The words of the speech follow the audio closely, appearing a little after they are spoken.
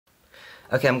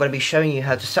Okay, I'm going to be showing you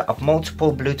how to set up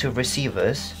multiple Bluetooth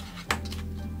receivers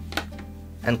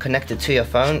and connect it to your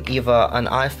phone, either an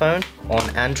iPhone or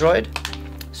an Android,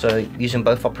 so using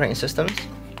both operating systems.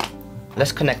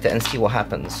 Let's connect it and see what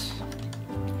happens.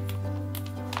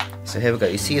 So here we go,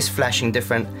 you see it's flashing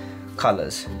different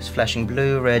colors. It's flashing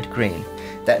blue, red, green.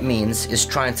 That means it's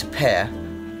trying to pair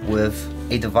with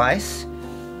a device.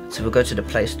 So we'll go to the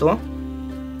Play Store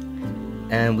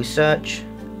and we search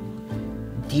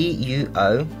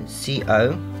duoCo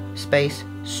space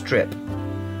strip.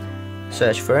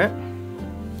 Search for it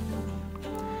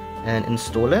and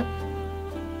install it.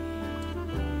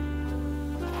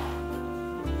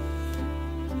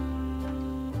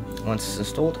 Once it's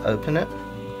installed, open it.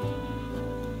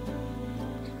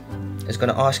 It's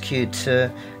going to ask you to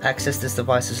access this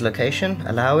device's location,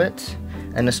 allow it,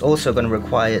 and it's also going to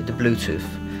require the Bluetooth.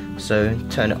 So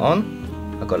turn it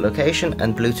on. I've got location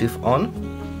and Bluetooth on.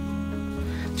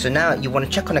 So now you want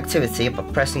to check connectivity by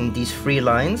pressing these 3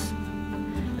 lines,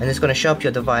 and it's going to show up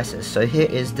your devices. So here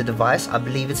is the device, I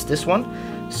believe it's this one.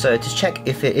 So to check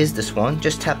if it is this one,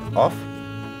 just tap off.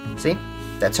 See?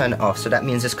 That turned it off, so that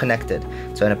means it's connected.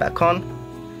 Turn it back on,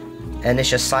 and it's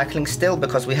just cycling still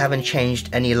because we haven't changed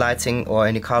any lighting or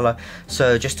any color.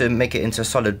 So just to make it into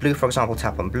solid blue, for example,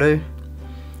 tap on blue.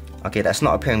 Okay, that's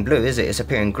not appearing blue, is it? It's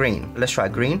appearing green. Let's try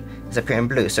green. It's appearing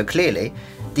blue. So clearly,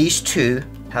 these two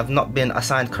have not been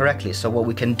assigned correctly. So what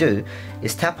we can do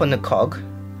is tap on the cog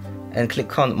and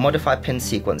click on modify pin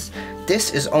sequence.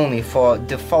 This is only for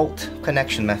default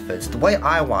connection methods. The way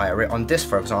I wire it on this,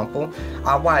 for example,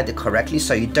 I wired it correctly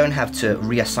so you don't have to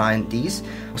reassign these.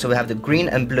 So we have the green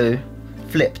and blue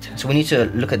flipped. So we need to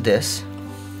look at this,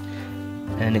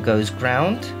 and it goes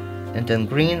ground and then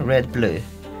green, red, blue.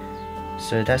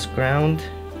 So that's ground,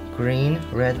 green,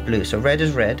 red, blue. So red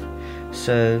is red,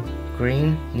 so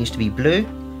green needs to be blue,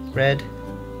 red,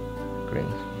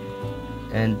 green.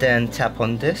 And then tap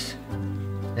on this,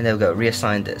 and there we go,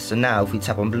 reassign this. So now if we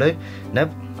tap on blue, nope,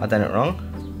 I've done it wrong.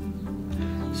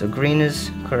 So green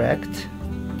is correct,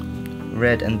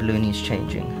 red and blue needs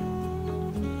changing.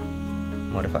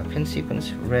 Modify pin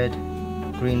sequence, red,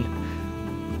 green.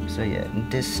 So yeah,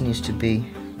 this needs to be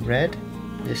red,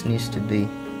 this needs to be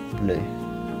blue.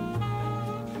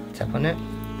 Tap on it,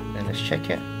 and let's check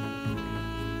it.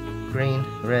 Green,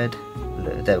 red,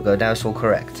 blue. There we go, now it's all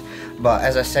correct. But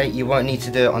as I say, you won't need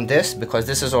to do it on this because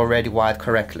this is already wired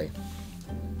correctly.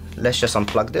 Let's just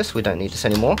unplug this, we don't need this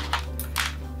anymore.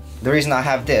 The reason I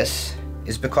have this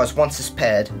is because once it's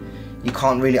paired, you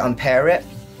can't really unpair it.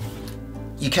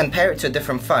 You can pair it to a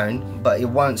different phone, but it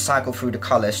won't cycle through the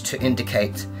colors to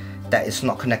indicate that it's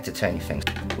not connected to anything.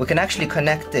 We can actually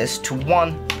connect this to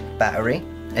one battery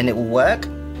and it will work.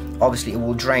 Obviously it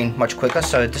will drain much quicker,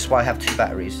 so this is why I have 2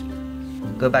 batteries.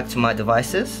 Go back to my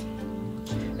devices,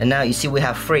 and now you see we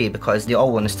have 3 because the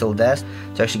old one is still there.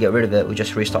 To actually get rid of it, we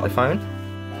just restart the phone.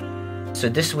 So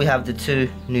this, we have the 2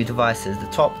 new devices, the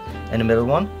top and the middle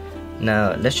one.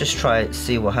 Now let's just try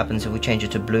see what happens if we change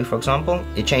it to blue, for example.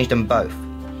 It changed them both.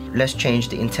 Let's change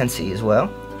the intensity as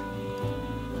well.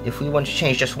 If we want to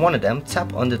change just one of them,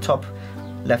 tap on the top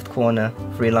left corner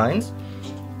 3 lines,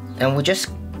 and we just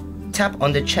tap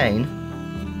on the chain,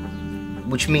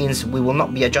 which means we will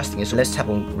not be adjusting it. So let's tap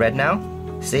on red now.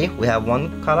 See, we have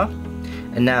one color,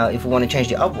 and now if we want to change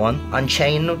the other one,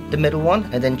 unchain the middle one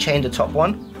and then chain the top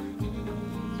one,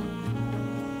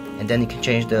 and then you can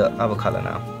change the other color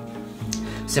now.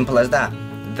 Simple as that.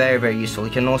 Very, very useful.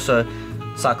 You can also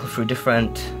cycle through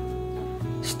different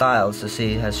styles. So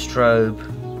see, it has strobe,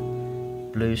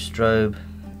 blue strobe,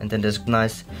 and then there's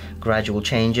nice gradual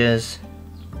changes.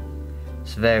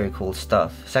 It's very cool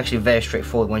stuff. It's actually very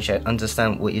straightforward once you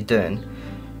understand what you're doing.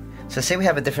 So say we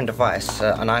have a different device,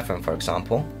 an iPhone for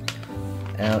example,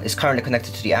 it's currently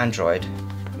connected to the Android.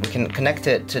 We can connect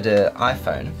it to the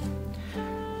iPhone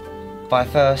by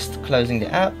first closing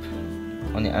the app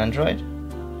on the Android,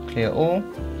 clear all,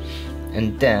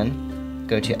 and then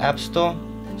go to your App Store,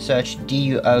 search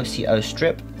duoCo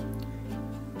strip,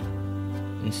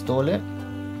 install it,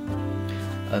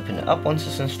 open it up once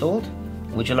it's installed.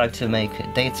 Would you like to make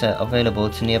data available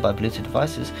to nearby Bluetooth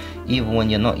devices even when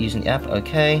you're not using the app?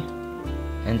 OK.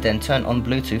 And then turn on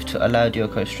Bluetooth to allow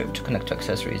duoCo strip to connect to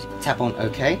accessories. Tap on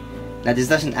OK. Now this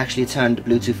doesn't actually turn the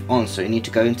Bluetooth on, so you need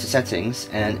to go into settings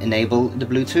and enable the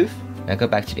Bluetooth. Now go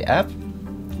back to the app,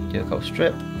 duoCo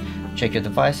strip, check your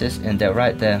devices, and they're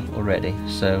right there already.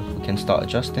 So we can start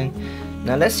adjusting.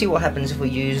 Now let's see what happens if we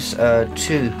use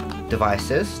 2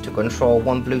 devices to control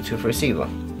one Bluetooth receiver.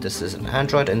 This is an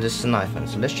Android and this is an iPhone.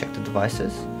 So let's check the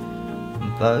devices.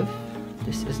 Both.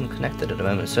 This isn't connected at the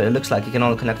moment, so it looks like you can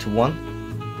only connect to one.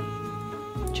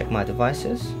 Check my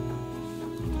devices.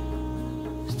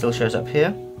 Still shows up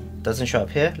here. Doesn't show up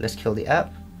here. Let's kill the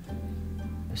app.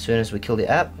 As soon as we kill the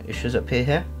app, it shows up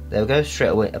here. There we go. Straight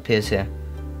away it appears here.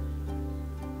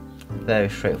 Very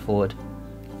straightforward.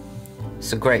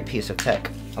 It's a great piece of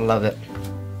tech. I love it.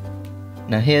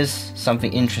 Now here's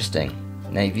something interesting.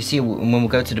 Now if you see when we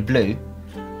go to the blue,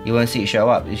 you won't see it show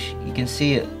up. You can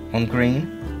see it on green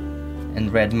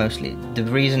and red mostly. The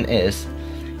reason is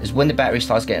when the battery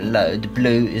starts getting low, the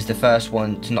blue is the first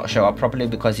one to not show up properly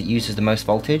because it uses the most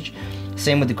voltage.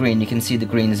 Same with the green. You can see the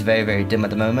green is very, very dim at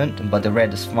the moment, but the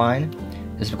red is fine.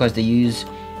 It's because they use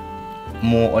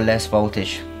more or less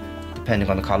voltage depending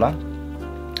on the color.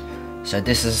 So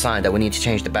this is a sign that we need to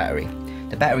change the battery.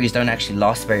 The batteries don't actually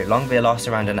last very long. They last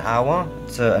around an hour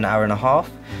to an hour and a half,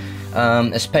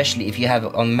 especially if you have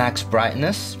it on max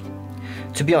brightness.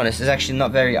 To be honest, it's actually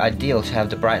not very ideal to have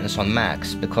the brightness on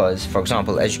max because, for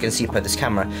example, as you can see by this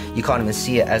camera, you can't even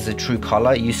see it as a true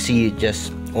color. You see it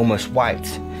just almost white.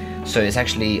 So it's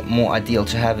actually more ideal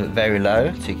to have it very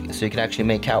low so you can actually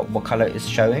make out what color it's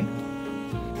showing.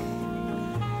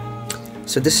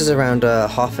 So this is around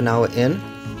half an hour in.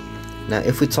 Now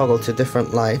if we toggle to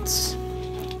different lights,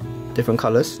 different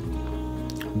colors,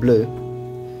 blue,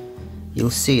 you'll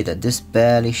see that this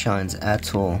barely shines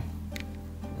at all.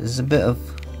 There's a bit of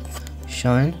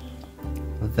shine,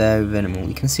 very minimal.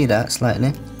 You can see that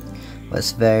slightly, but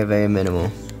it's very, very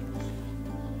minimal.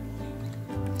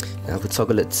 Now if we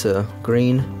toggle it to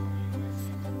green,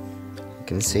 you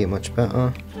can see it much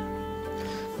better.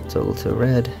 Toggle to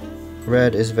red.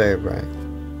 Red is very bright,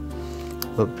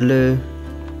 but blue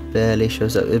barely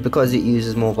shows up. It's because it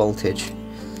uses more voltage.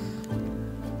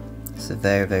 It's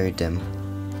very, very dim.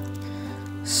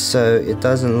 So it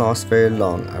doesn't last very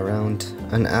long, around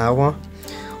an hour.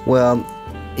 Well,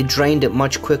 it drained it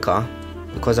much quicker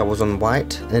because I was on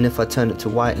white, and if I turn it to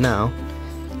white now,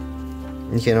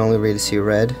 you can only really see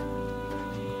red.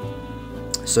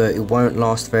 So it won't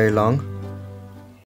last very long.